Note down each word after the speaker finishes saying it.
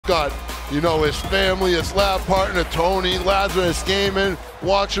got, you know, his family, his lab partner, Tony, Lazarus Gaming,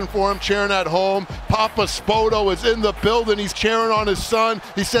 watching for him, cheering at home. Papa Spoto is in the building. He's cheering on his son.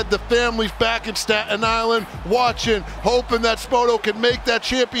 He said the family's back in Staten Island, watching, hoping that Spoto can make that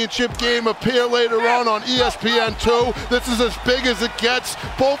championship game appear later on ESPN2. This is as big as it gets.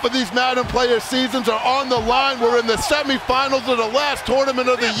 Both of these Madden player seasons are on the line. We're in the semifinals of the last tournament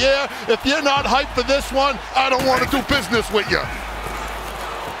of the year. If you're not hyped for this one, I don't want to do business with you.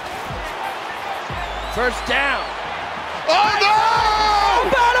 First down. Oh no!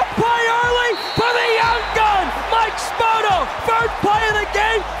 About to play early for the young gun, Mike Spoto. First play of the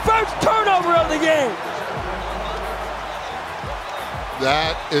game, first turnover of the game.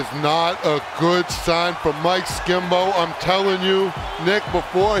 That is not a good sign for Mike Skimbo. I'm telling you, Nick,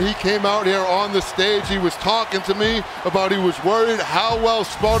 before he came out here on the stage, he was talking to me about he was worried how well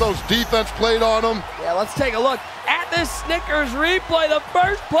Spoto's defense played on him. Yeah, let's take a look at this Snickers replay. The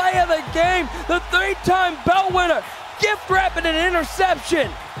first play of the game, the three-time belt winner. Gift wrapping an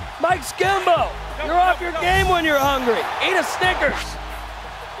interception. Mike Skimbo, you're off your game when you're hungry. Eat a Snickers.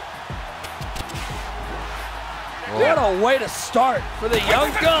 What a way to start for the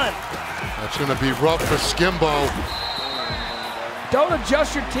young gun. That's going to be rough for Skimbo. Don't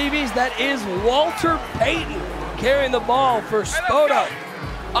adjust your TVs. That is Walter Payton carrying the ball for Spoto.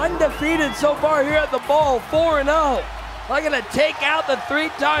 Undefeated so far here at the ball, 4-0. Not going to take out the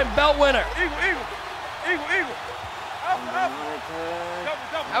three-time belt winner. Eagle.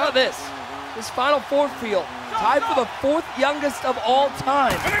 How about this? This Final Four field, tied for the fourth youngest of all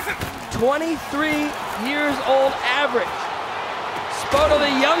time. 23 years old average. Spoto,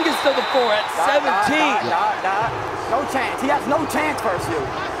 the youngest of the four, at 17. No chance. He has no chance versus you.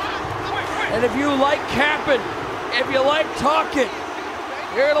 And if you like capping, if you like talking,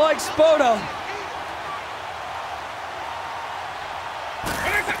 you're gonna like Spoto.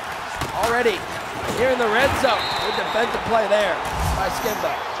 Already here in the red zone. Good defensive play there by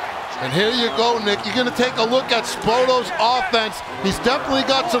Skimbo. And here you go, Nick. You're going to take a look at Spoto's offense. He's definitely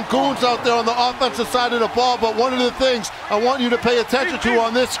got some goons out there on the offensive side of the ball, but one of the things I want you to pay attention to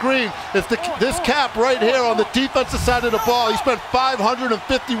on this screen is this cap right here on the defensive side of the ball. He spent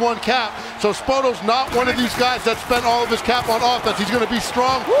 551 cap, so Spoto's not one of these guys that spent all of his cap on offense. He's going to be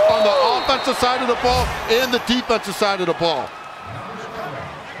strong on the offensive side of the ball and the defensive side of the ball.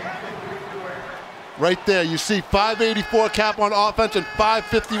 Right there, you see 584 cap on offense and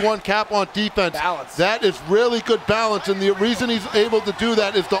 551 cap on defense. Balance. That is really good balance, and the reason he's able to do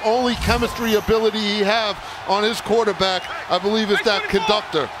that is the only chemistry ability he have on his quarterback, I believe, is that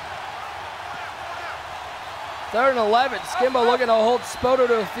conductor. 3rd and 11. Skimbo looking to hold Spoto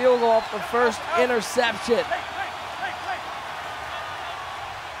to a field goal off the first interception.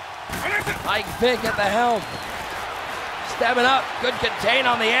 Mike Vick at the helm. Stepping up, good contain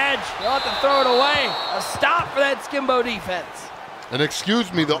on the edge. They'll have to throw it away. A stop for that Skimbo defense. And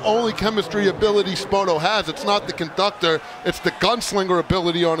excuse me, the only chemistry ability Spoto has, it's not the conductor, it's the gunslinger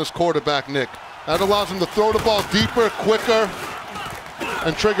ability on his quarterback, Nick. That allows him to throw the ball deeper, quicker,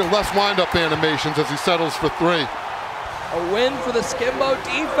 and trigger less wind-up animations as he settles for 3. A win for the Skimbo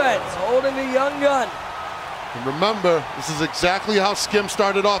defense, holding the young gun. And remember, this is exactly how Skim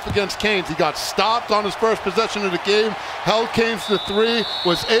started off against Canes. He got stopped on his first possession of the game, held Canes to 3,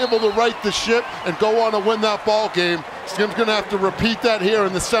 was able to right the ship and go on to win that ball game. Skim's gonna have to repeat that here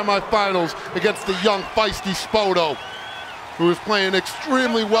in the semifinals against the young, feisty Spoto, who is playing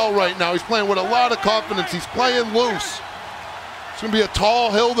extremely well right now. He's playing with a lot of confidence. He's playing loose. It's gonna be a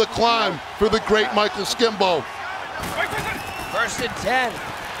tall hill to climb for the great Michael Skimbo. 1st and 10.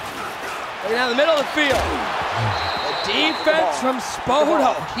 Looking down the middle of the field. The defense from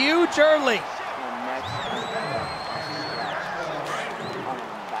Spoto, huge early.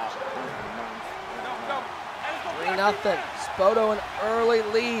 3-0. Spoto an early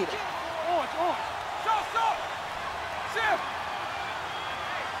lead.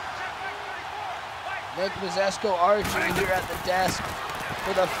 Nick Mazesco Archie here at the desk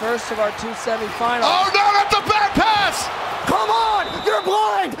for the first of our 2 semifinals. Oh no, that's a bad pass! Come on! You're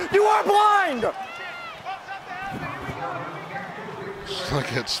blind! You are blind!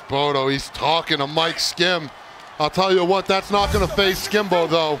 Look at Spoto. He's talking to Mike Skim. I'll tell you what, that's not going to phase Skimbo,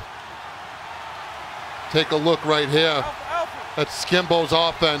 though. Take a look right here at Skimbo's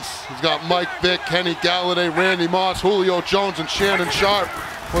offense. He's got Mike Vick, Kenny Galladay, Randy Moss, Julio Jones, and Shannon Sharp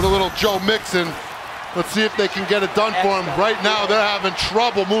with a little Joe Mixon. Let's see if they can get it done for him. Right now, they're having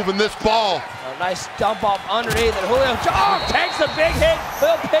trouble moving this ball. A nice dump off underneath, and Julio Jones takes a big hit.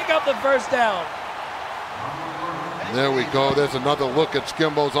 They'll pick up the first down. There we go. There's another look at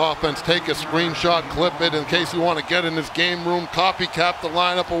Skimbo's offense. Take a screenshot, clip it in case you want to get in his game room, copycat the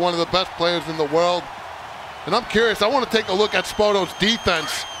lineup of one of the best players in the world. And I'm curious, I want to take a look at Spoto's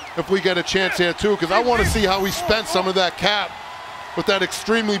defense if we get a chance here too, because I want to see how he spent some of that cap with that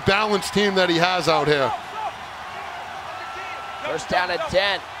extremely balanced team that he has out here. First down at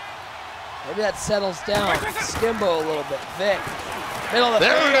 10. Maybe that settles down Skimbo a little bit. Vic, middle of the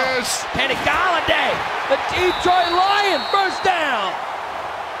field. There it is. Kenny Galladay, the Detroit Lion, first down.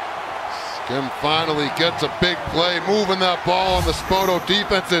 Skim finally gets a big play, moving that ball on the Spoto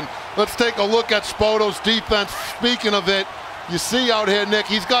defense. And let's take a look at Spoto's defense. Speaking of it, you see out here, Nick,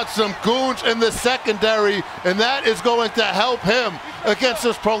 he's got some goons in the secondary, and that is going to help him against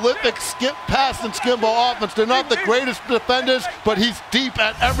this prolific pass and Skimbo offense. They're not the greatest defenders, but he's deep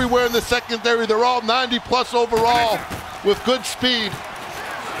at everywhere in the secondary. They're all 90+ overall with good speed.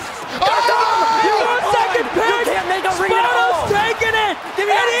 Second pick! Spoto's taking it!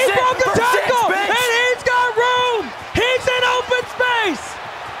 And he broke the tackle! And he's got room! He's in open space!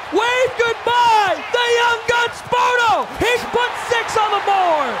 Wave goodbye! The young gun Spoto! He's put 6 on the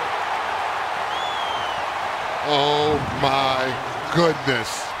board! Oh my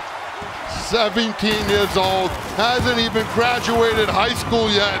goodness. 17 years old, hasn't even graduated high school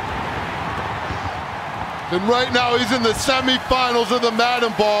yet. And right now he's in the semifinals of the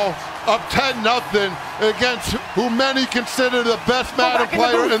Madden Ball, up 10-0 against who many consider the best Madden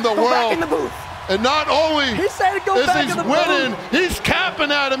player in the world. And not only is he's winning, he's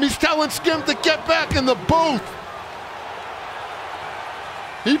capping at him. He's telling Skim to get back in the booth.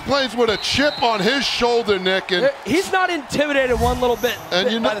 He plays with a chip on his shoulder, Nick. And he's not intimidated one little bit by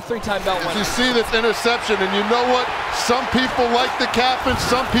the 3-time belt winner. You see this interception, and you know what? Some people like the capping,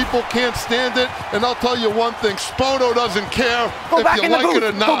 some people can't stand it. And I'll tell you one thing, Spoto doesn't care if you like it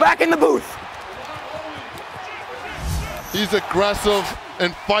or not. Go back in the booth. He's aggressive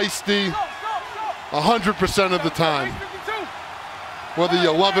and feisty 100% of the time, whether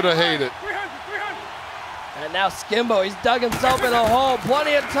you love it or hate it. And now Skimbo, he's dug himself in a hole.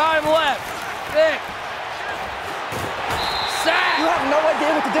 Plenty of time left. Vic. Sack. You have no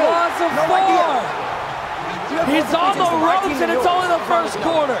idea what to do. Loss of 4. He's on the ropes, and it's only the first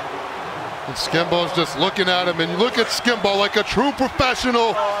quarter. And Skimbo's just looking at him, and you look at Skimbo like a true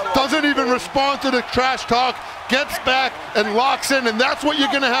professional, doesn't even respond to the trash talk, gets back and locks in, and that's what you're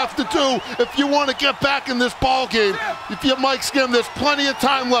going to have to do if you want to get back in this ball game. If you're Mike Skim, there's plenty of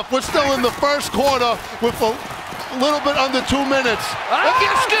time left. We're still in the first quarter with a little bit under 2 minutes.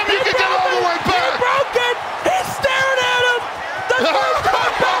 Again, Skim, you can get all the way back. He broke it. He's staring at him. The first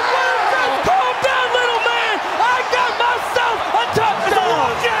comeback winner says, calm down, little man. I got myself a touchdown. It's a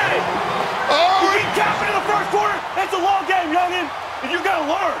long game. You keep capping in the first quarter. It's a long game, youngin'. And you gotta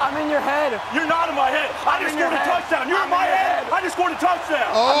learn. I'm in your head. You're not in my head. I just scored a touchdown. You're in my head. I just scored a touchdown.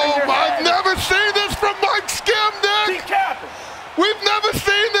 Oh, I've never seen this from Mike Skim, Nick. Keep capping. We've never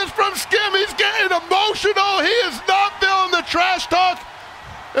seen this from Skim. He's getting emotional. He is not feeling the trash talk.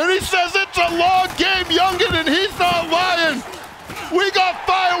 And he says it's a long game, youngin', and he's not lying. We got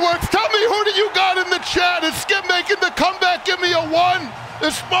fireworks. Tell me, who do you got in the chat? Is Skim making the comeback? Give me a 1.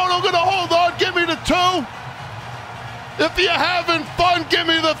 Is Spoto gonna hold on? Give me the 2. If you're having fun, give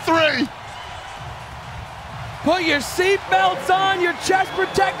me the 3. Put your seatbelts on, your chest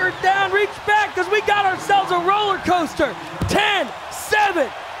protector down, reach back, because we got ourselves a roller coaster.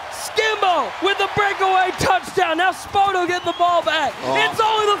 10-7, Skimbo with the breakaway touchdown. Now Spoto getting the ball back. It's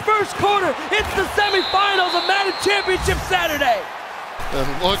only the first quarter. It's the semifinals of Madden Championship Saturday. And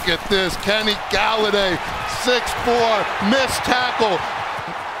look at this, Kenny Galladay, 6'4", missed tackle.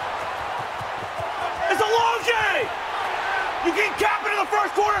 It's a long game. You keep capping in the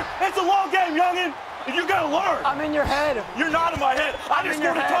first quarter. It's a long game, youngin'. And you gotta learn. I'm in your head. You're not in my head. I just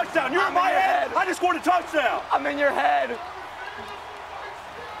scored a touchdown. You're in my head. I just scored a touchdown. I'm in your head.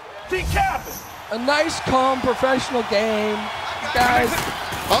 Keep capping. A nice, calm, professional game. Guys.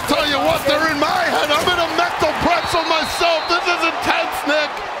 I'll tell you what, they're in my head. I'm in a mental pretzel myself. This is intense,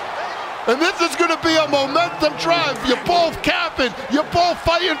 Nick. And this is going to be a momentum drive. You're both capping. You're both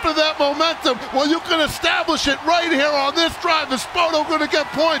fighting for that momentum. Well, you can establish it right here on this drive. Is Spoto going to get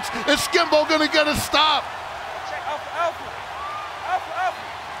points? Is Skimbo going to get a stop?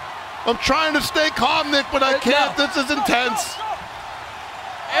 I'm trying to stay calm, Nick, but I can't. This is intense.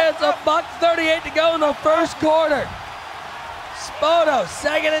 It's a $1:38 to go in the first quarter. Spoto,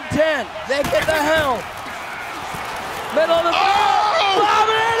 2nd and 10. They get the helm. Middle of the field.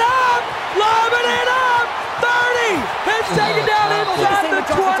 Lobbing it up! Lobbing it up! 30! It's taken down inside the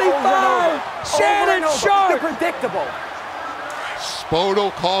 25. Shannon Sharp. Predictable.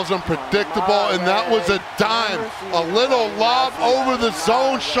 Spoto calls him predictable, and that was a dime. A little lob over the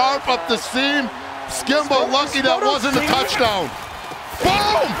zone, sharp up the seam. Skimbo lucky that wasn't a touchdown.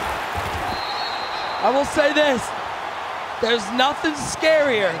 Boom! I will say this, there's nothing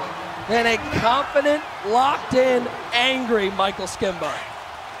scarier than a confident, locked in, angry Michael Skimbo.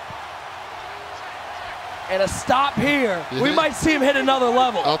 And a stop here, we might see him hit another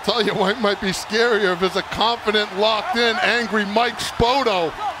level. I'll tell you what might be scarier if it's a confident, locked in, angry Mike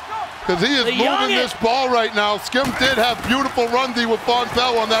Spoto. Because he is moving this ball right now. Skim did have beautiful run D with Von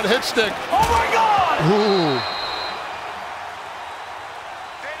Bell on that hit stick. Oh my God! Ooh.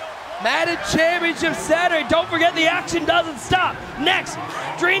 Madden Championship Saturday. Don't forget the action doesn't stop. Next,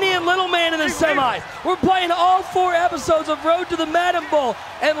 Drini and Little Man in the semis. We're playing all 4 episodes of Road to the Madden Bowl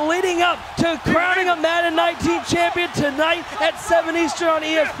and leading up to crowning a Madden 19 champion tonight at 7 Eastern on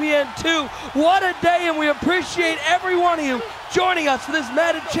ESPN2. What a day, and we appreciate every one of you joining us for this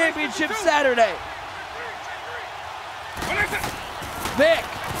Madden Championship Saturday. Vic,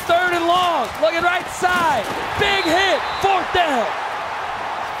 3rd and long, looking right side. Big hit, 4th down.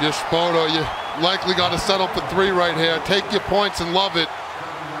 Your Spoto, you likely got to settle for 3 right here. Take your points and love it.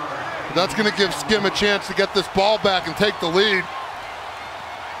 That's going to give Skim a chance to get this ball back and take the lead.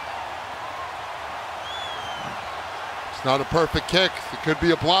 It's not a perfect kick. It could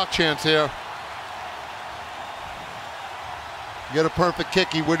be a block chance here. Get a perfect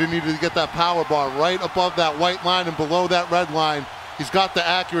kick, he would have needed to get that power bar right above that white line and below that red line. He's got the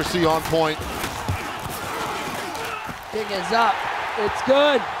accuracy on point. Kick is up. It's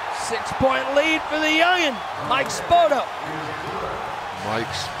good. 6-point lead for the youngin', Mike Spoto. Mike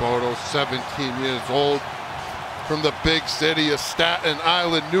Spoto, 17 years old, from the big city of Staten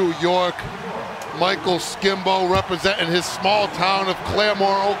Island, New York. Michael Skimbo representing his small town of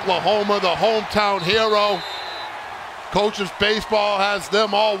Claremore, Oklahoma, the hometown hero. Coach's baseball has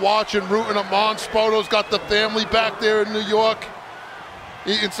them all watching, rooting them on. Spoto's got the family back there in New York,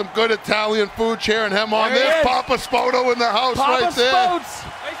 eating some good Italian food, cheering him on. There's Papa Spoto in the house right there. Spotes.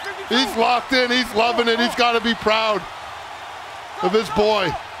 He's locked in, he's loving it, he's got to be proud of his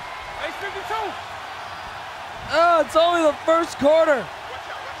boy. Oh, it's only the first quarter.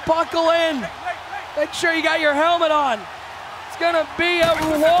 Buckle in. Make sure you got your helmet on. It's gonna be a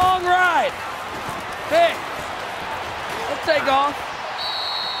long ride. Hey, let's take off.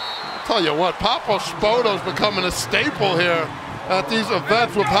 I'll tell you what, Papa Spoto's becoming a staple here at these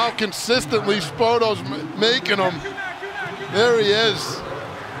events with how consistently Spoto's making them. There he is.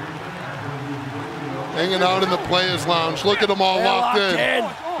 Hanging out in the players' lounge. Look at them all locked in.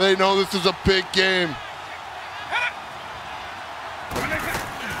 They know this is a big game.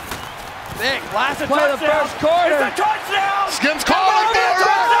 Vic, last play of the first quarter. It's a touchdown! Skim's calling for it!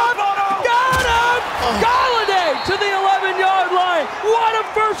 Got him! Galladay to the 11-yard line. What a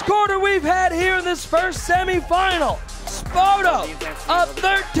first quarter we've had here in this first semifinal. Spoto up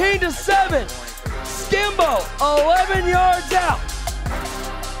 13-7. Skimbo 11 yards out.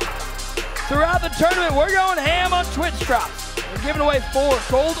 Throughout the tournament, we're going ham on Twitch drops. We're giving away 4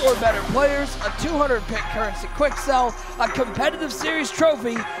 gold or better players, a 200-pick currency quick sell, a competitive series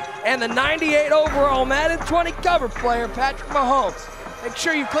trophy, and the 98 overall Madden 20 cover player, Patrick Mahomes. Make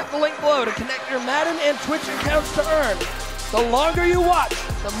sure you click the link below to connect your Madden and Twitch accounts to earn. The longer you watch,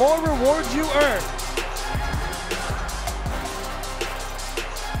 the more rewards you earn.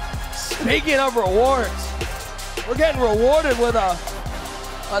 Speaking of rewards, we're getting rewarded with a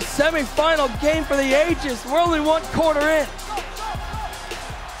semi-final game for the ages. We're only 1 quarter in.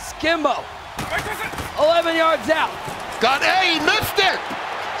 Skimbo, 11 yards out. Got A, he missed it!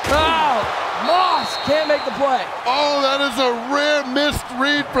 Oh, Moss can't make the play. Oh, that is a rare missed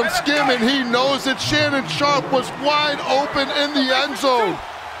read from Skim, and he knows that Shannon Sharp was wide open in the end zone.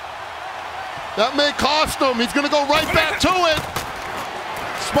 That may cost him. He's going to go right back to it.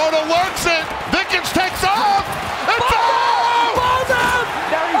 Spoto works it. Vickens takes off. It's off! Ball's out!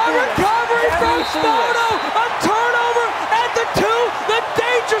 A recovery from Spoto. A turnover at the 2. The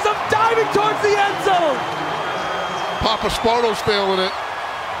dangers of diving towards the end zone. Papa Spoto's failing it.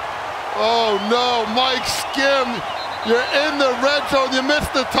 Oh no, Mike Skim, you're in the red zone. You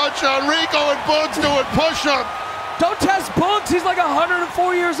missed the touchdown. Rico and Bugs doing push-up. Don't test Bugs. He's like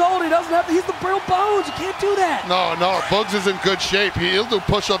 104 years old. He doesn't have. He's the brittle bones. You can't do that. No, Bugs is in good shape. He'll do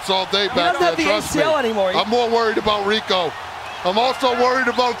push-ups all day back there. He doesn't have the ACL anymore. I'm more worried about Rico. I'm also worried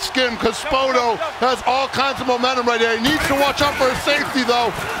about Skim because Spoto has all kinds of momentum right there. He needs to watch out for his safety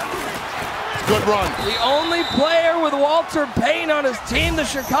though. Good run. The only player with Walter Payton on his team, the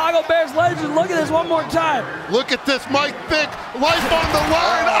Chicago Bears legend. Look at this one more time. Look at this, Mike Vick, life on the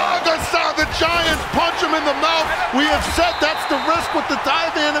line. Augusta, the Giants punch him in the mouth. We have said that's the wrist with the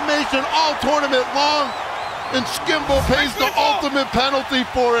dive animation all tournament long. And Skimbo pays the ultimate penalty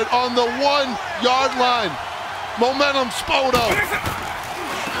for it on the 1-yard line. Momentum Spoto.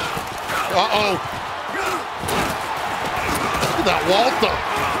 Uh-oh. Look at that Walter.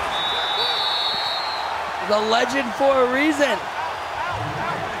 The legend for a reason.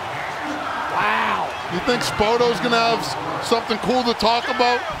 Wow. You think Spoto's gonna have something cool to talk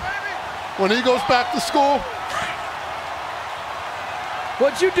about when he goes back to school?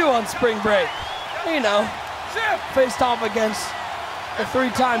 What'd you do on spring break? You know, faced off against a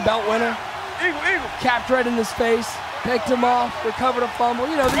 3-time belt winner. Capped right in his face, picked him off, recovered a fumble,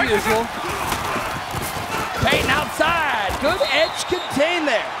 you know, the usual. Peyton outside, good edge contained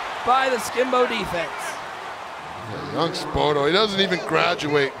there by the Skimbo defense. Yeah, young Spoto, he doesn't even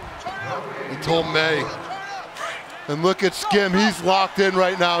graduate until May. And look at Skim, he's locked in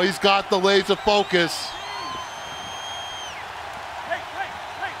right now. He's got the laser focus.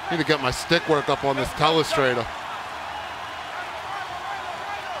 Need to get my stick work up on this telestrator.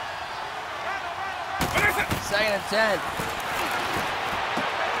 Second and 10.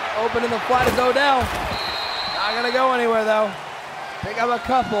 Open in the flat is Odell. Not gonna go anywhere though. Pick up a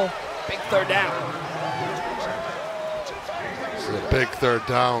couple. Big third down. This is a big third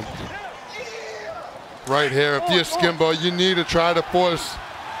down. Right here, if you're Skimbo, you need to try to force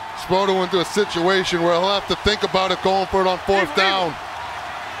Spoto into a situation where he'll have to think about it going for it on 4th down.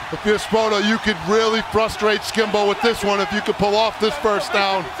 If you're Spoto, you could really frustrate Skimbo with this one if you could pull off this 1st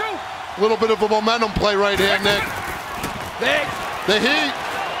down. A little bit of a momentum play right here, Nick. Big. The heat.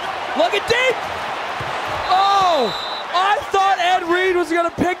 Look at deep. Oh, I thought Ed Reed was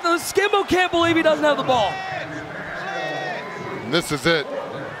gonna pick the Skimbo. Can't believe he doesn't have the ball. And this is it.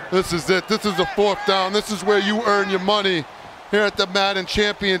 This is it. This is a 4th down. This is where you earn your money here at the Madden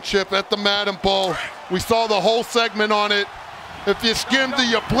Championship, at the Madden Bowl. We saw the whole segment on it. If you skim, do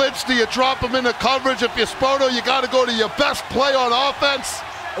you blitz? Do you drop them into coverage? If you're Spoto, you got to go to your best play on offense.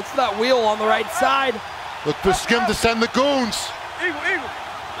 What's that wheel on the right side? Look for Skim to send the goons. Eagle.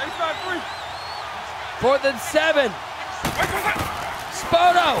 They start 3. 4th and 7.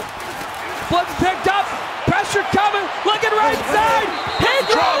 Spoto. Blitz picked up. Pressure coming. Looking right side. He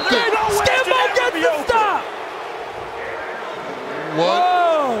dropped it. Skimbo gets the stop. What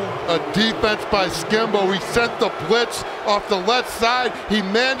Whoa. a defense by Skimbo. He sent the blitz off the left side. He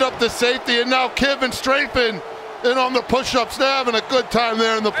manned up the safety, and now Kevin strafing in on the push-ups. They're having a good time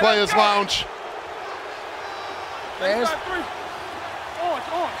there in the players' lounge. There's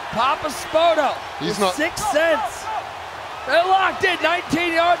Papa Spoto. He's not 6 cents. They're locked in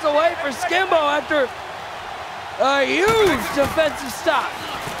 19 yards away for Skimbo after a huge defensive stop.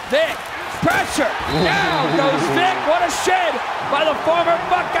 Vic, pressure. Down goes Vic. What a shed by the former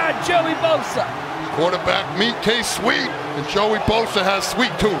Buckeye Joey Bosa. Quarterback meet K-Sweet, and Joey Bosa has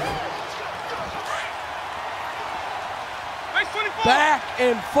sweet tooth. Back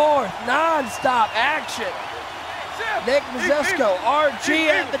and forth, non-stop action. Nick Mazesco, RG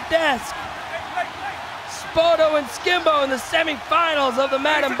at the desk. Spoto and Skimbo in the semifinals of the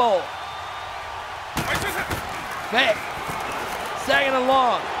Madden Bowl. Vic, 2nd and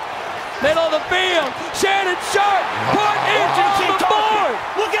long. Middle of the field, Shannon Sharp, put it on the board.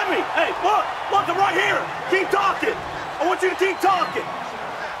 Look at me. Hey, look, I'm right here. Keep talking. I want you to keep talking.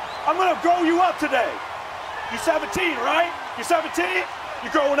 I'm gonna grow you up today. You're 17, right? You're 17?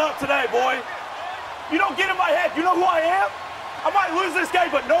 You're growing up today, boy. You don't get in my head. You know who I am? I might lose this game,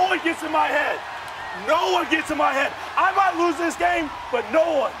 but no one gets in my head. No one gets in my head. I might lose this game, but no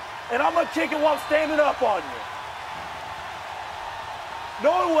one. And I'm gonna kick it while I'm standing up on you.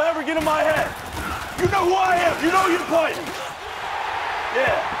 No one will ever get in my head. You know who I am. You know you're playing.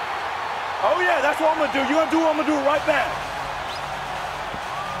 Yeah. Oh yeah, that's what I'm gonna do. You're gonna do what I'm gonna do right back.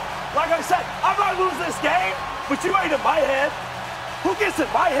 Like I said, I might lose this game, but you ain't in my head. Who gets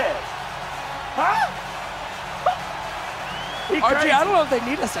in my head? Huh? RG, I don't know if they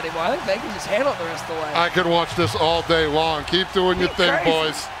need us anymore. I think they can just handle it the rest of the way. I could watch this all day long. Keep doing your thing,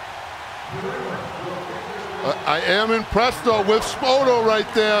 boys. I am impressed, though, with Spoto right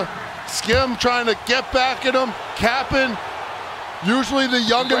there. Skim trying to get back at him, capping. Usually the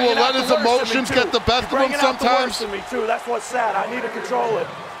youngin will let his emotions get the best of him sometimes. You're bringing out the worst in me, too. That's what's sad. I need to control it.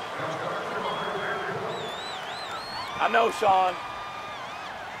 I know, Sean.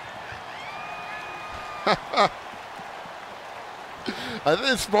 I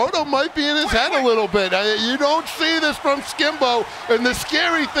think Spoto might be in his head a little bit. You don't see this from Skimbo, and the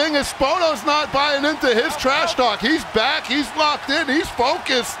scary thing is Spoto's not buying into his trash talk. He's back, he's locked in, he's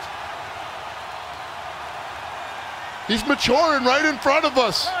focused. He's maturing right in front of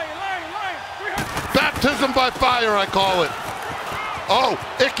us. Baptism by fire, I call it. Oh,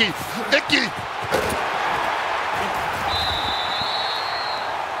 Icky.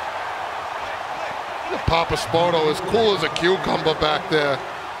 Papa Spoto is cool as a cucumber back there.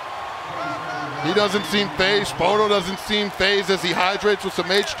 He doesn't seem phased. Spoto doesn't seem phased as he hydrates with some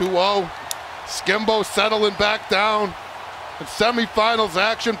H2O. Skimbo settling back down. In semifinals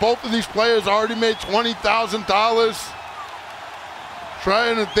action, both of these players already made $20,000.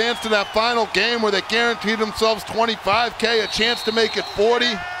 Trying to advance to that final game where they guaranteed themselves $25K, a chance to make it 40.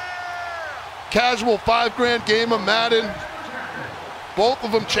 Casual $5 game of Madden. Both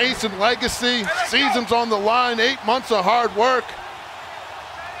of them chasing legacy. Season's on the line, 8 months of hard work.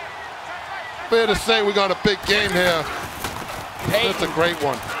 Fair to say we got a big game here. That's a great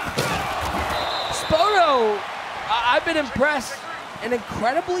one. Spoto, I've been impressed. An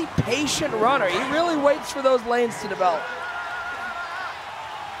incredibly patient runner. He really waits for those lanes to develop.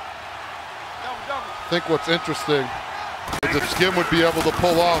 I think what's interesting is if Skim would be able to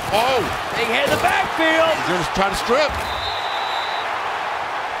pull off. Oh! Big hit in the backfield. He's going to try to strip.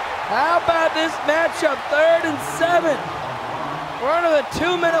 How about this matchup, 3rd and 7? We're under the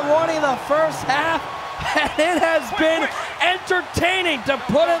 2-minute warning in the first half, and it has been entertaining, to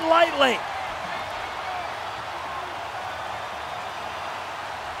put it lightly.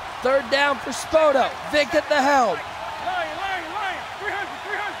 3rd down for Spoto. Vic at the helm. Lion. 300.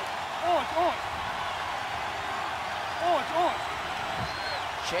 On.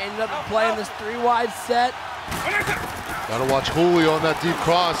 Changing up the play in this 3-wide set. Gotta watch Julio on that deep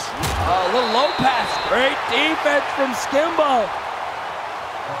cross. A little low pass. Great defense from Skimbo.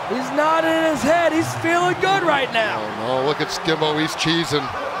 He's nodding in his head. He's feeling good right now. Oh no, look at Skimbo. He's cheesing.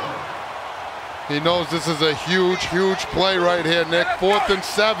 He knows this is a huge play right here, Nick. 4th and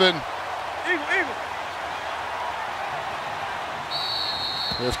 7. Eagle.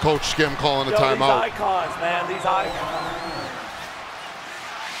 There's Coach Skim calling a timeout. These icons, man. These icons.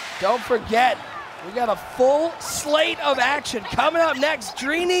 Don't forget, we got a full slate of action coming up next.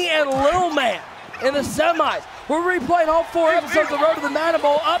 Drini and Lil Man in the semis. We're replaying all 4 episodes of the Road to the Madden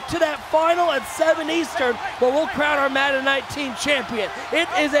Bowl up to that final at 7 Eastern, where we'll crown our Madden 19 champion. It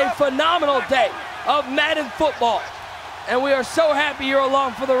is a phenomenal day of Madden football, and we are so happy you're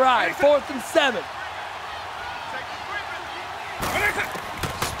along for the ride. 4th and 7.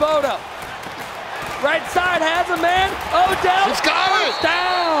 Spoto. Right side has a man. Odell. He's got it.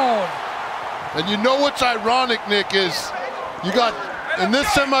 Down. And you know what's ironic, Nick, is you got, in this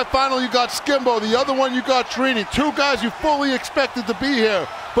semifinal, you got Skimbo. The other one, you got Drini. 2 guys you fully expected to be here.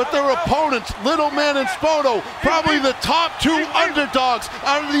 But their opponents, Little Man and Spoto, probably the top 2 underdogs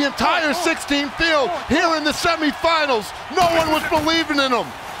out of the entire 16 field here in the semifinals. No one was believing in them.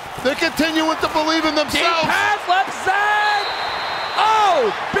 They're continuing to believe in themselves. Deep pass, left side.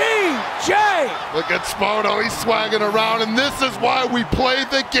 OBJ! Look at Spoto, he's swagging around, and this is why we play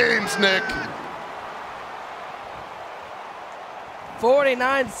the games, Nick.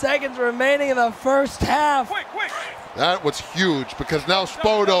 49 seconds remaining in the first half. Quick. That was huge, because now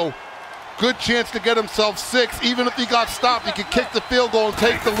Spoto, good chance to get himself 6. Even if he got stopped, he could kick the field goal and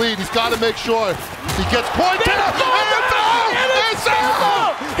take the lead. He's got to make sure he gets pointed. It's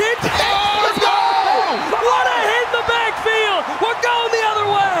out! He takes the goal! What a hit in the backfield! We're going the other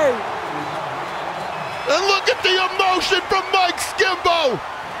way! And look at the emotion from Mike Skimbo.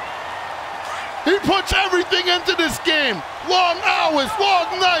 He puts everything into this game. Long hours,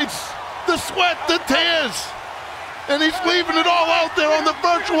 long nights, the sweat, the tears. And he's leaving it all out there on the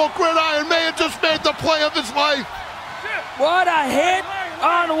virtual gridiron. May have just made the play of his life. What a hit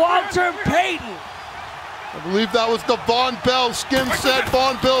on Walter Payton. I believe that was the Von Bell. Skim said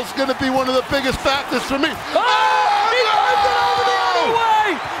Von Bell's going to be one of the biggest factors for me. Oh, he runs it over the other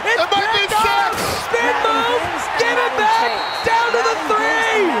way. It's might be 6. Spin move. Get it back. Down to the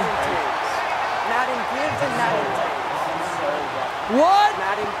 3. What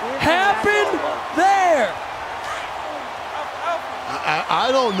happened there?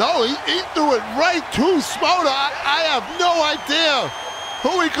 I don't know. He threw it right to Spoto. I have no idea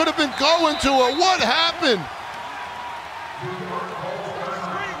who he could have been going to or what happened.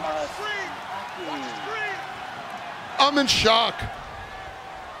 I'm in shock.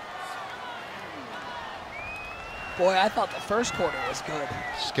 Boy, I thought the first quarter was good.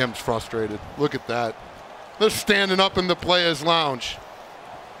 Skim's frustrated. Look at that. They're standing up in the players' lounge.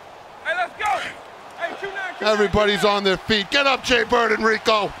 Hey, let's go. Hey, Q9. Everybody's on their feet. Get up, Jay Bird and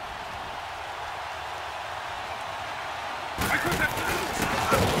Rico.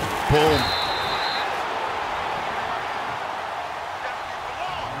 Boom.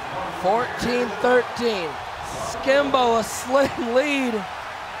 14-13. Skimbo a slim lead.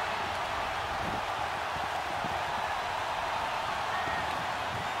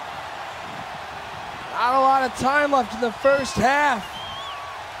 of time left in the first half.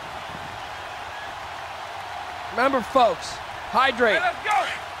 Remember, folks, hydrate. Hey, let's go.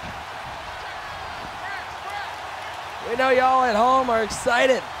 We know y'all at home are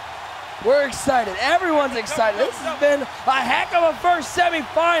excited. We're excited. Everyone's excited. This has been a heck of a first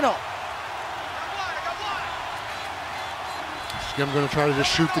semifinal. Skim going to try to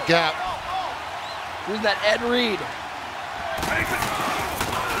just shoot the gap. Here's that Ed Reed.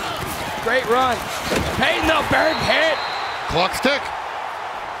 Great run. Peyton the big hit. Clock's tick.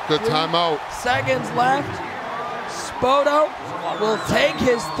 Good timeout. Seconds left. Spoto will take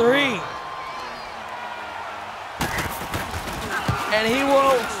his 3. And he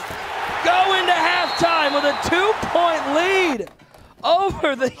will go into halftime with a 2-point lead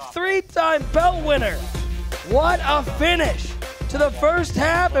over the 3-time belt winner. What a finish to the first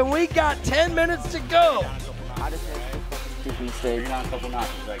half, and we got 10 minutes to go. You're not a couple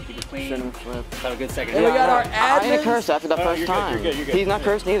notches, right? Keep it clean. Have a good second. And we got our I didn't admins curse after the first time. You're good. He's not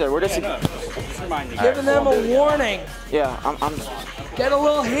cursing either. We're just giving them a warning. yeah. I'm Get a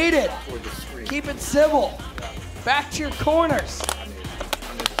little heated. Keep it civil. Back to your corners.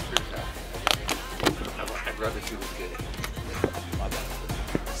 I'd rather see this game.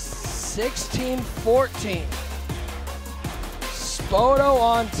 16-14. Spoto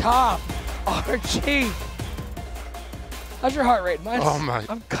on top. RG. How's your heart rate?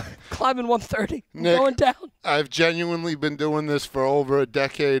 I'm climbing 130. Nick, Going down. I've genuinely been doing this for over a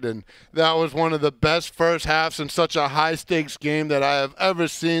decade, and that was one of the best first halves in such a high-stakes game that I have ever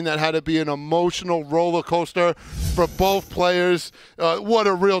seen. That had to be an emotional roller coaster for both players. What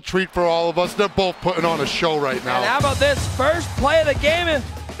a real treat for all of us. They're both putting on a show right now. And how about this first play of the game? And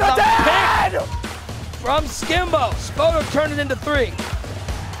the pick from Skimbo. Spoto turned it into 3.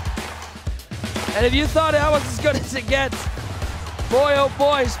 And if you thought that was as good as it gets, boy, oh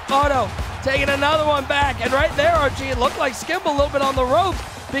boy, Spoto taking another one back. And right there, RG, it looked like Skimbo a little bit on the ropes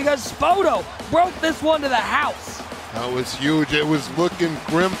because Spoto broke this one to the house. That was huge. It was looking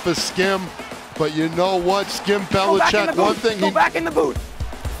grim for Skim. But you know what? Skim Belichick, one thing go back in the booth.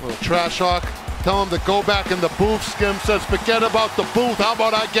 Little trash talk. Tell him to go back in the booth. Skim says, forget about the booth. How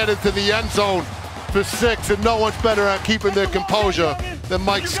about I get into the end zone for 6? And no one's better at keeping their composure than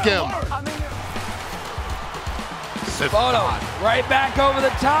Mike Skim. Spoto right back over the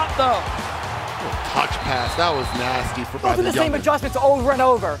top, though. Touch pass. That was nasty for Those are the same adjustments over and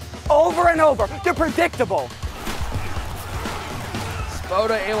over. Over and over. They're predictable.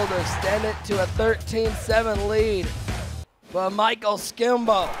 Spoto able to extend it to a 13-7 lead. But Michael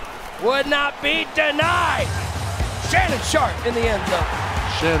Skimbo would not be denied. Shannon Sharp in the end zone.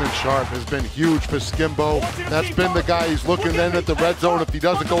 Shannon Sharp has been huge for Skimbo. That's been the guy he's looking then at the red zone if he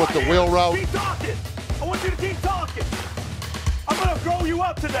doesn't go with the wheel route. Keep talking. I want you to keep talking. I'm going to grow you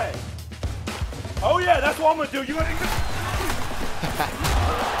up today. Oh, yeah, that's what I'm going to do.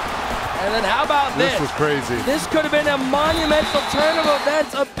 And then how about this? This was crazy. This could have been a monumental turn of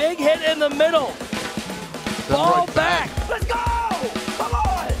events. A big hit in the middle. Ball right back. Let's go. Come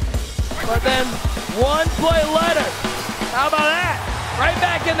on. But then one play later. How about that? Right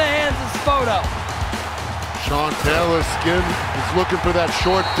back in the hands of Spoto. Sean Taylor, Skim is looking for that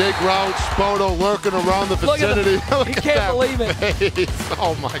short dig route. Spoto lurking around the vicinity. Look at he can't believe it. Face.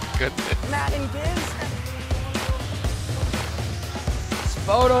 Oh my goodness. Madden gives.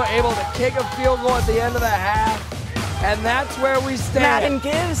 Spoto able to kick a field goal at the end of the half. And that's where we stand. Madden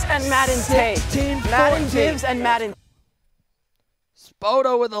gives and Madden takes. 16-14. Madden gives and Madden.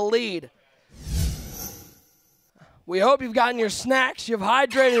 Spoto with a lead. We hope you've gotten your snacks, you've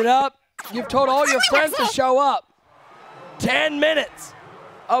hydrated up, you've told all your friends to show up. 10 minutes,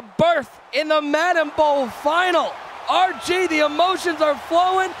 a berth in the Madden Bowl final. RG, the emotions are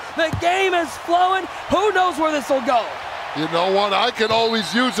flowing, the game is flowing. Who knows where this will go? You know what? I could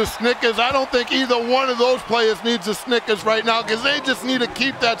always use a Snickers. I don't think either one of those players needs a Snickers right now because they just need to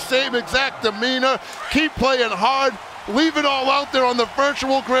keep that same exact demeanor, keep playing hard, leave it all out there on the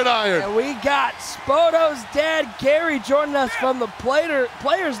virtual gridiron. And we got Spoto's dad, Gary, joining us from the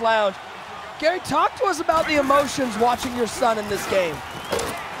Players Lounge. Gary, talk to us about the emotions watching your son in this game.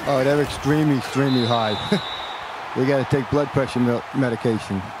 Oh, they're extremely, extremely high. We got to take blood pressure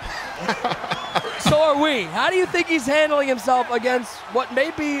medication. So are we. How do you think he's handling himself against what may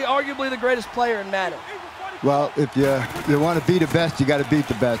be arguably the greatest player in Madden? Well, if you want to be the best, you got to beat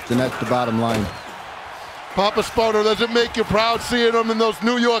the best, and that's the bottom line. Papa Spoto, does it make you proud seeing him in those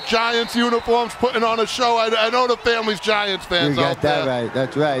New York Giants uniforms putting on a show? I know the family's Giants fans You out got that there. right.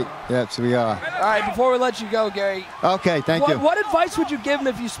 That's right. Yes, we are. All right, before we let you go, Gary. Okay, thank you. What advice would you give him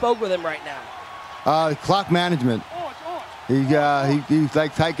if you spoke with him right now? Clock management. He's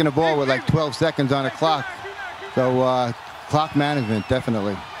like hiking a ball with like 12 seconds on a clock. So clock management,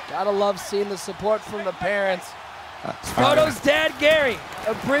 definitely. Gotta love seeing the support from the parents. Spoto's dad, Gary,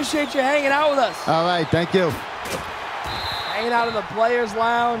 appreciate you hanging out with us. All right, thank you. Hanging out in the players'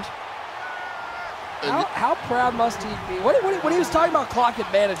 lounge. How proud must he be? When he was talking about clock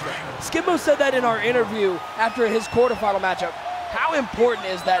and management, Skimbo said that in our interview after his quarterfinal matchup. How important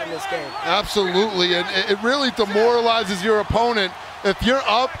is that in this game? Absolutely, and it really demoralizes your opponent. If you're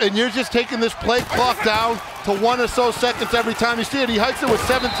up and you're just taking this play clock down to 1 or so seconds every time you see it, he hikes it with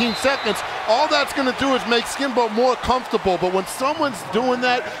 17 seconds. All that's going to do is make Skimbo more comfortable. But when someone's doing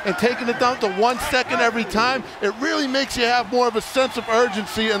that and taking it down to 1 second every time, it really makes you have more of a sense of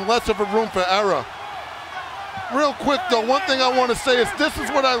urgency and less of a room for error. Real quick though, one thing I want to say is this is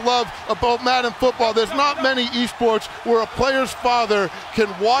what I love about Madden football. There's not many esports where a player's father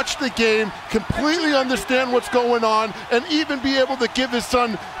can watch the game, completely understand what's going on, and even be able to give his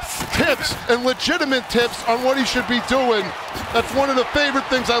son tips and legitimate tips on what he should be doing. That's one of the favorite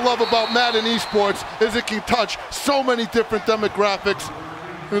things I love about Madden esports, is it can touch so many different demographics.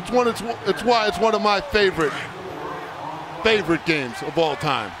 It's why it's one of my favorite games of all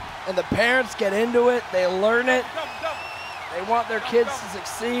time. And the parents get into it, they learn it, they want their kids to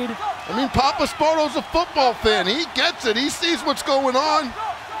succeed. I mean, Papa Spoto's a football fan. He gets it, he sees what's going on,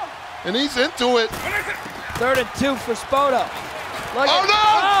 and he's into it. 3rd and 2 for Spoto.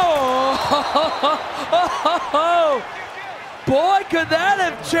 Oh, boy, could that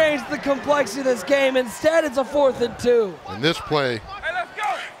have changed the complexity of this game. Instead, it's a 4th and 2. And this play,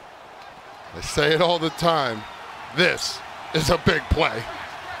 I say it all the time, this is a big play.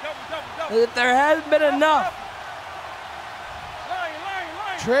 If there hadn't been enough.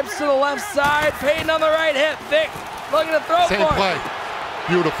 Trips to the left side, Peyton on the right hip. Vic looking to throw Same for play. it.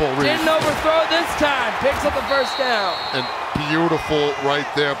 Beautiful read. Didn't overthrow this time. Picks up the first down. And beautiful right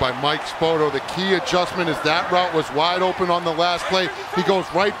there by Mike Spoto. The key adjustment is that route was wide open on the last play. He goes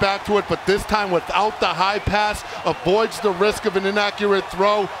right back to it, but this time without the high pass, avoids the risk of an inaccurate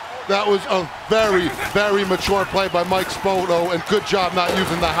throw. That was a very, very mature play by Mike Spoto, and good job not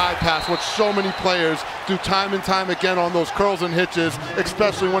using the high pass, which so many players do time and time again on those curls and hitches,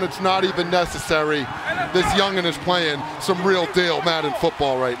 especially when it's not even necessary. This youngin is playing some real deal Madden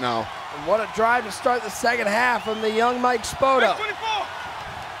football right now. And what a drive to start the second half from the young Mike Spoto.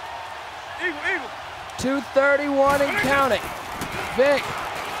 2:31 and counting. Vic,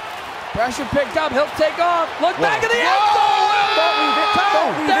 pressure picked up, he'll take off. Look back at the end zone! Don't leave it.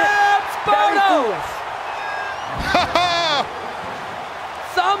 Don't leave it. Spoto!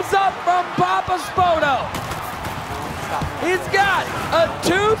 Thumbs up from Papa Spoto. He's got a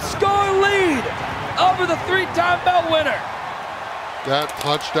 2-score lead over the 3-time belt winner. That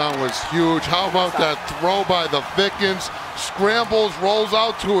touchdown was huge. How about that throw by the Vikings? Scrambles, rolls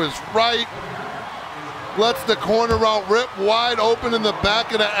out to his right. Lets the corner route rip wide open in the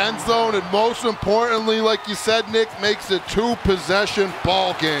back of the end zone, and most importantly, like you said, Nick, makes a 2-possession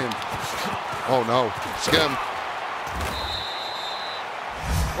ball game. Oh no, Skim.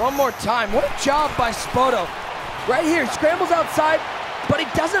 One more time, what a job by Spoto. Right here, scrambles outside, but he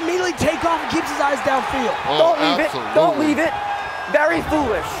doesn't immediately take off and keeps his eyes downfield. Oh, don't leave absolutely. it, don't leave it. Very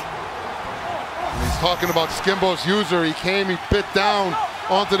foolish. He's talking about Skimbo's user. He came, he bit down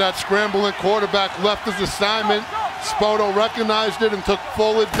onto that scrambling quarterback, left his assignment. Spoto recognized it and took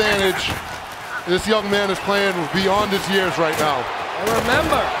full advantage. This young man is playing beyond his years right now. And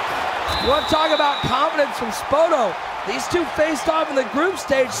remember, you want to talk about confidence from Spoto. These two faced off in the group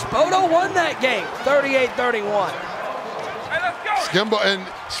stage. Spoto won that game, 38-31. Skimbo and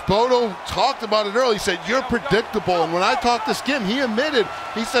Spoto talked about it earlier. He said, you're predictable. And when I talked to Skim, he admitted,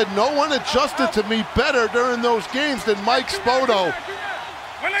 he said, no one adjusted to me better during those games than Mike Spoto.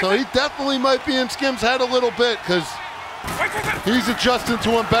 So he definitely might be in Skim's head a little bit, because he's adjusting to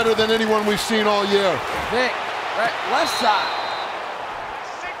him better than anyone we've seen all year. Vic, right, left side.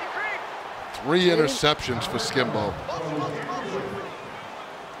 3 interceptions for Skimbo.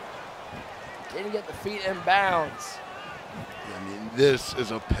 Didn't get the feet in bounds. I mean, this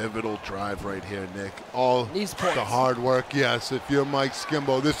is a pivotal drive right here, Nick. All These points. the hard work, yes. If you're Mike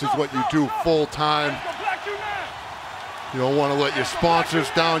Skimbo, this is what you do full time. You don't want to let your sponsors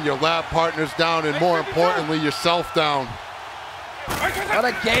down, your lab partners down, and more importantly, yourself down. What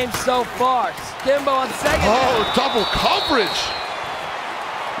a game so far. Skimbo on second. Oh, double coverage.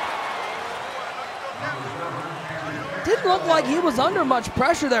 Didn't look like he was under much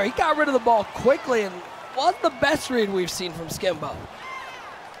pressure there. He got rid of the ball quickly and wasn't the best read we've seen from Skimbo.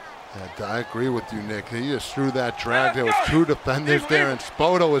 Yeah, I agree with you, Nick. He just threw that drag. There was 2 defenders there, and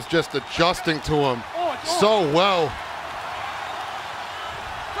Spoto was just adjusting to him so well.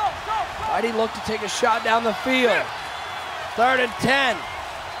 Might he look to take a shot down the field? 3rd and 10.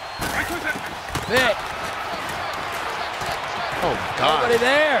 Vic. Oh, God. Nobody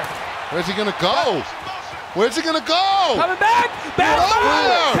there. Where's he gonna go? Where's he gonna go? Coming back. Back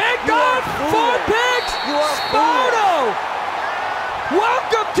fire. Pick off. 4 picks. Spoto.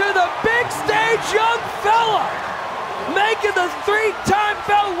 Welcome to the big stage, young fella. Making the 3-time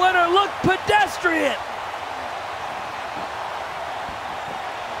belt winner look pedestrian.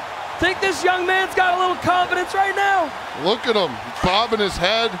 Think this young man's got a little confidence right now? Look at him. He's bobbing his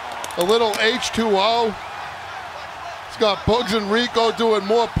head. A little H2O. He's got Bugs and Rico doing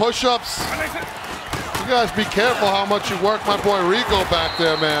more push-ups. You guys be careful how much you work my boy Rico back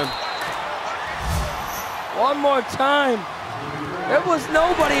there, man. One more time. There was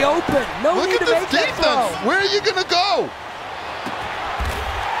nobody open. No Look need at to this make that defense. throw. Where are you gonna go?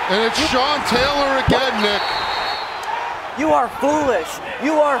 And it's Sean Taylor again, Nick. You are foolish.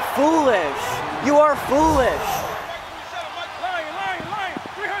 You are foolish. You are foolish.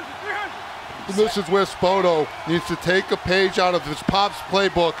 And this is where Spoto needs to take a page out of his Pop's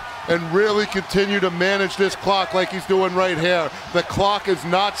playbook and really continue to manage this clock like he's doing right here. The clock is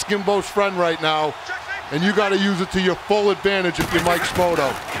not Skimbo's friend right now, and you got to use it to your full advantage if you're Mike Spoto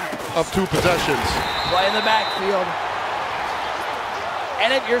of 2 possessions. Play in the backfield.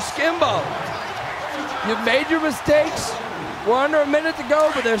 And if you're Skimbo, you've made your mistakes. We're under a minute to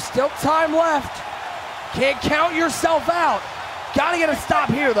go, but there's still time left. Can't count yourself out. Gotta get a stop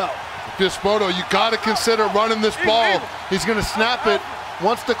here, though. If you're Spoto, you got to consider running this ball. He's going to snap it.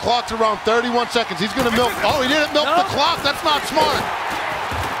 Once the clock's around 31 seconds, he's going to milk. Oh, he didn't milk the clock. That's not smart.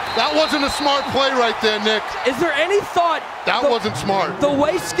 That wasn't a smart play right there, Nick. Is there any thought? That wasn't smart. The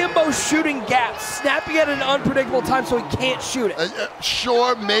way Skimbo's shooting gaps, snapping at an unpredictable time so he can't shoot it.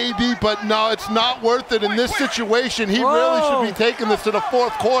 Sure, maybe, but no, it's not worth it in this situation. He really should be taking this to the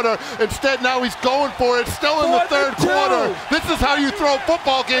 4th quarter. Instead, now he's going for it, still in the 3rd quarter. This is how you throw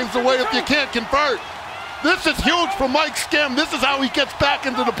football games away if you can't convert. This is huge for Mike Skim. This is how he gets back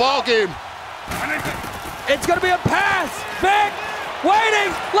into the ball game. It's going to be a pass. Vic. Waiting,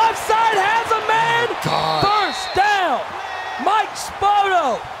 left side has a man. First down. Mike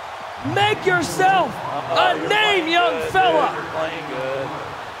Spoto, make yourself a name, young fella. Playing good.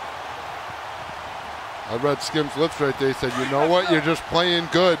 I read Skim's lips right there. He said, you know what, you're just playing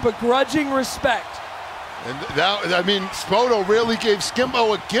good. Begrudging respect. And that, I mean, Spoto really gave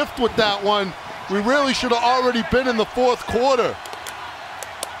Skimbo a gift with that one. We really should have already been in the 4th quarter.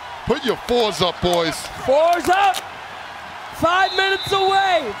 Put your 4s up, boys. 4s up. 5 minutes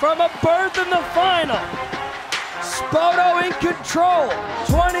away from a berth in the final. Spoto in control,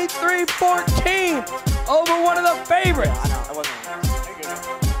 23-14 over one of the favorites.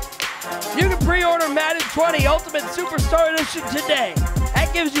 You can pre-order Madden 20 Ultimate Superstar Edition today.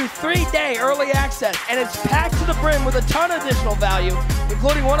 That gives you 3-day early access, and it's packed to the brim with a ton of additional value,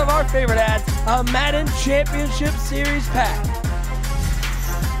 including one of our favorite ads, a Madden Championship Series pack.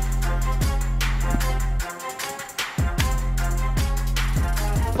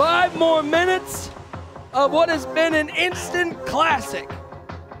 Five more minutes of what has been an instant classic.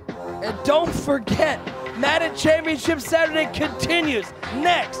 And don't forget, Madden Championship Saturday continues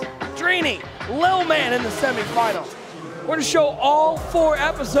next. Drini, Lil Man in the semifinals. We're going to show all 4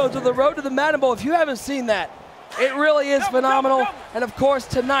 episodes of The Road to the Madden Bowl. If you haven't seen that, it really is phenomenal. And of course,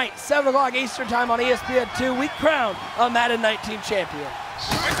 tonight, 7 o'clock Eastern Time on ESPN2, we crown a Madden 19 champion.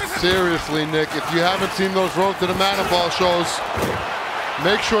 Seriously, Nick, if you haven't seen those Road to the Madden Ball shows,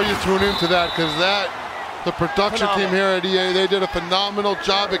 make sure you tune into that, because the production team here at EA, they did a phenomenal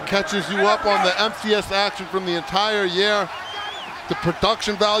job. It catches you up on the MCS action from the entire year. The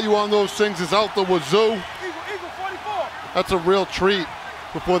production value on those things is out the wazoo. That's a real treat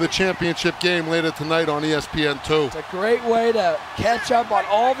before the championship game later tonight on ESPN2. It's a great way to catch up on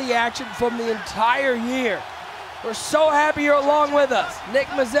all the action from the entire year. We're so happy you're along with us. Nick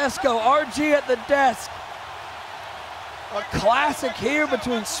Mazesco, RG at the desk. A classic here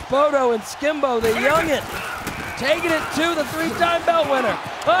between Spoto and Skimbo, the youngin. Taking it to the 3-time belt winner.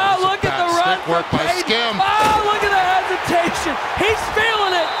 Oh, look at the run work by Skim. Oh, look at the hesitation. He's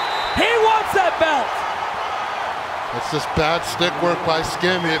feeling it. He wants that belt. It's just bad stick work by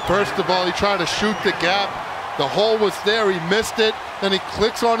Skim. First of all, he tried to shoot the gap. The hole was there, he missed it. Then he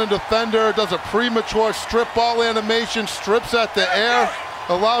clicks on a defender, does a premature strip ball animation, strips at the air,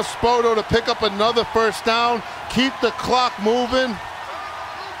 allows Spoto to pick up another first down, keep the clock moving.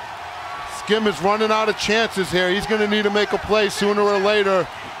 Skim is running out of chances here. He's going to need to make a play sooner or later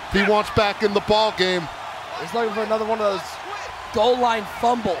if he wants back in the ball game. He's looking for another one of those goal line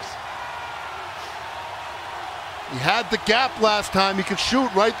fumbles. He had the gap last time. He could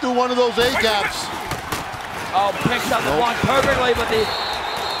shoot right through one of those A gaps. Oh, picks up the block perfectly, but the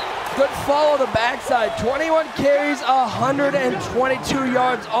good follow the backside. 21 carries, 122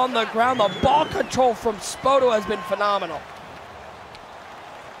 yards on the ground. The ball control from Spoto has been phenomenal.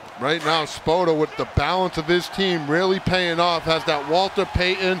 Right now, Spoto, with the balance of his team really paying off, has that Walter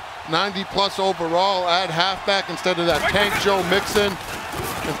Payton 90+ overall at halfback instead of that Tank Joe Mixon.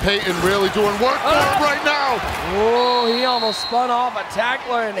 And Payton really doing work for him right now. Oh, he almost spun off a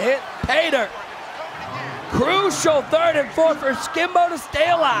tackler and hit Payton. Crucial 3rd and 4 for Skimbo to stay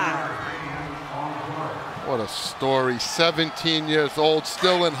alive. What a story. 17 years old,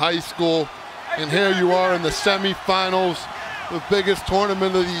 still in high school. And here you are in the semifinals, the biggest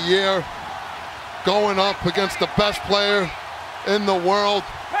tournament of the year, going up against the best player in the world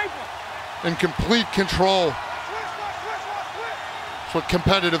in complete control. That's what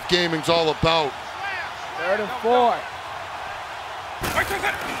competitive gaming's all about. 3rd and 4.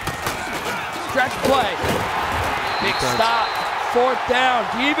 Stretch play. Big stop. 4th down.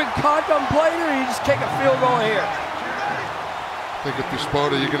 Do you even contemplate it, or you just kick a field goal here? I think if you're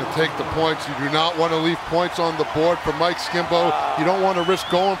Spoto, you're going to take the points. You do not want to leave points on the board for Mike Skimbo. You don't want to risk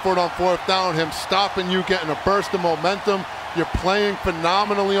going for it on 4th down, him stopping you, getting a burst of momentum. You're playing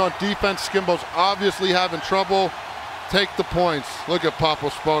phenomenally on defense. Skimbo's obviously having trouble. Take the points. Look at Papa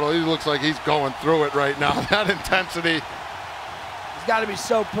Spoto. He looks like he's going through it right now. That intensity. He's got to be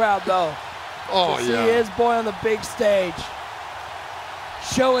so proud, though. Oh, to yeah. see his boy on the big stage,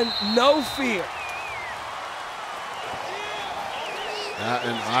 showing no fear.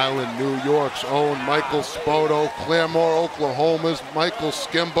 Staten Island, New York's own Michael Spoto, Claremore, Oklahoma's Michael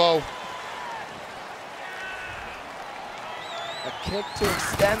Skimbo. A kick to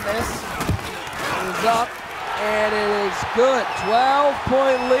extend this is up, and it is good.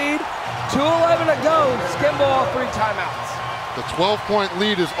 12-point lead, 2:11 to go. Skimbo off 3 timeouts. The 12-point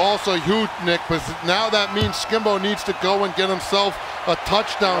lead is also huge, Nick, but now that means Skimbo needs to go and get himself a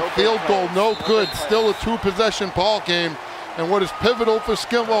touchdown. Field goal, no good. Still a 2-possession ball game. And what is pivotal for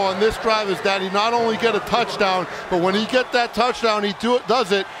Skimbo on this drive is that he not only get a touchdown, but when he get that touchdown, he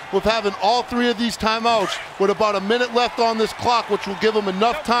does it with having all 3 of these timeouts with about a minute left on this clock, which will give him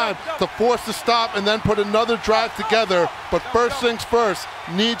enough time to force the stop and then put another drive together. But first things first,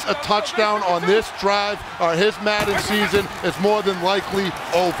 needs a touchdown on this drive, or his Madden season is more than likely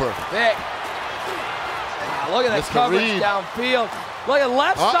over. Vic. Wow, look at that coverage downfield. Look at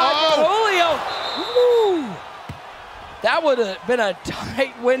left side for Julio. Woo! That would have been a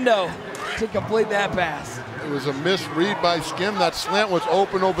tight window to complete that pass. It was a misread by Skim. That slant was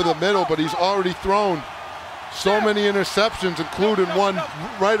open over the middle, but he's already thrown so many interceptions, including one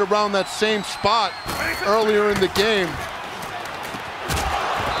right around that same spot earlier in the game.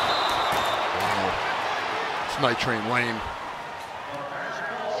 Wow. It's Night Train Lane.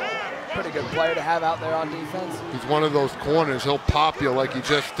 Pretty good player to have out there on defense. He's one of those corners. He'll pop you like he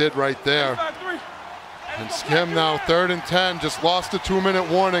just did right there. And Skim now 3rd and 10, just lost a 2-minute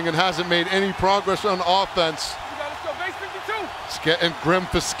warning and hasn't made any progress on offense. It's getting grim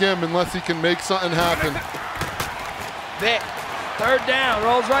for Skim unless he can make something happen. Vic, 3rd down,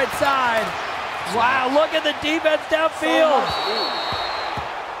 rolls right side. Wow, look at the defense downfield.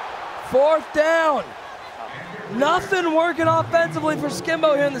 4th down. Nothing working offensively for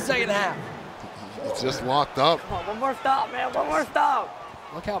Skimbo here in the 2nd half. It's just locked up. Come on, one more stop, man, one more stop.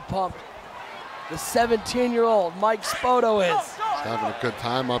 Look how pumped the 17-year-old Mike Spoto is. He's having a good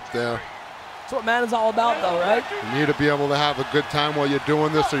time up there. That's what Madden's all about, though, right? You need to be able to have a good time while you're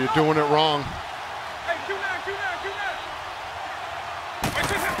doing this, or you're doing it wrong.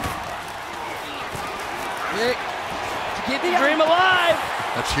 Nick, to keep the dream alive.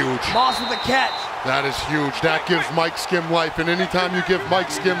 That's huge. Moss with the catch. That is huge. That gives Mike Skim life, and anytime you give Mike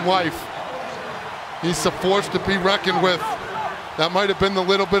Skim life, he's a force to be reckoned with. That might have been the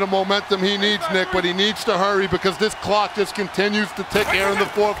little bit of momentum he needs, Nick, but he needs to hurry because this clock just continues to tick here in the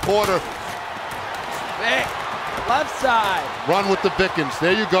 4th quarter. Vic, left side. Run with the Vickens.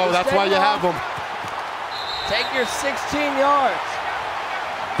 There you go. That's why you have them. Take your 16 yards.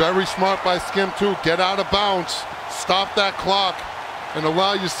 Very smart by Skim, too. Get out of bounds. Stop that clock and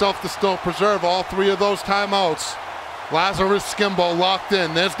allow yourself to still preserve all 3 of those timeouts. Lazarus Skimbo locked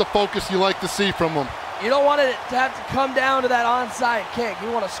in. There's the focus you like to see from him. You don't want it to have to come down to that onside kick. You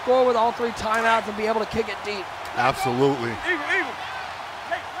want to score with all 3 timeouts and be able to kick it deep. Absolutely.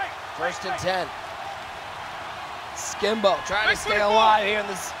 1st and 10. Skimbo trying to stay alive here in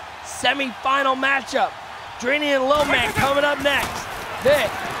this semi-final matchup. Drini and Lomax coming up next.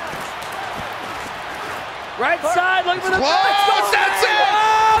 Vic. Right side, looking for the pass. That's it!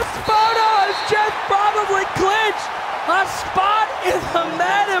 Oh, Spoto has just probably clinched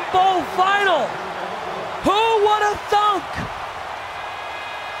Darrelle. Who would have thunk?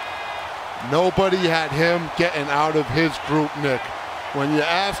 Nobody had him getting out of his group, Nick. When you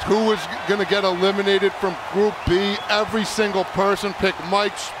asked who was going to get eliminated from Group B, every single person picked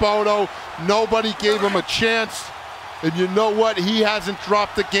Mike Spoto. Nobody gave him a chance. And you know what? He hasn't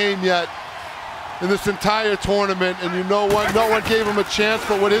dropped a game yet in this entire tournament. And you know what? No one gave him a chance,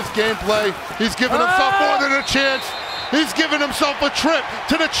 but with his gameplay, he's given himself more than a chance. He's given himself a trip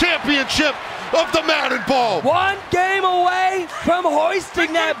to the championship of the Madden Ball. One game away from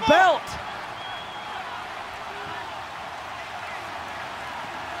hoisting that belt.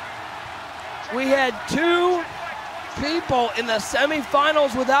 We had 2 people in the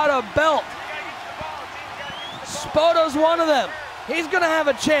semifinals without a belt. Spoto's one of them. He's gonna have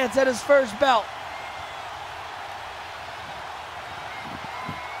a chance at his first belt.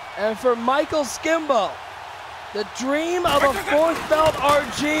 And for Michael Skimbo, the dream of a 4th belt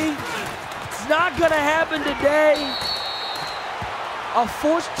RG, it's not gonna happen today. A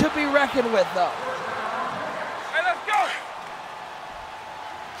force to be reckoned with, though. Hey, let's go!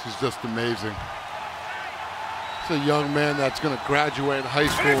 This is just amazing. It's a young man that's going to graduate high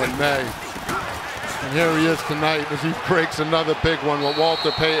school in May. And here he is tonight as he breaks another big one with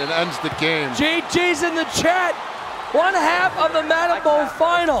Walter Payton, ends the game. GG's in the chat. 1/2 of the Madden Bowl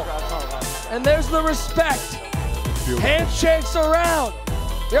final. And there's the respect. Beautiful. Handshakes around.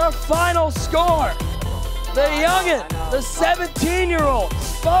 Your final score. The youngin', the 17-year-old,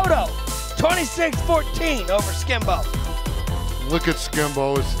 Spoto, 26-14 over Skimbo. Look at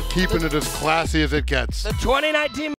Skimbo, is keeping it as classy as it gets. The 2019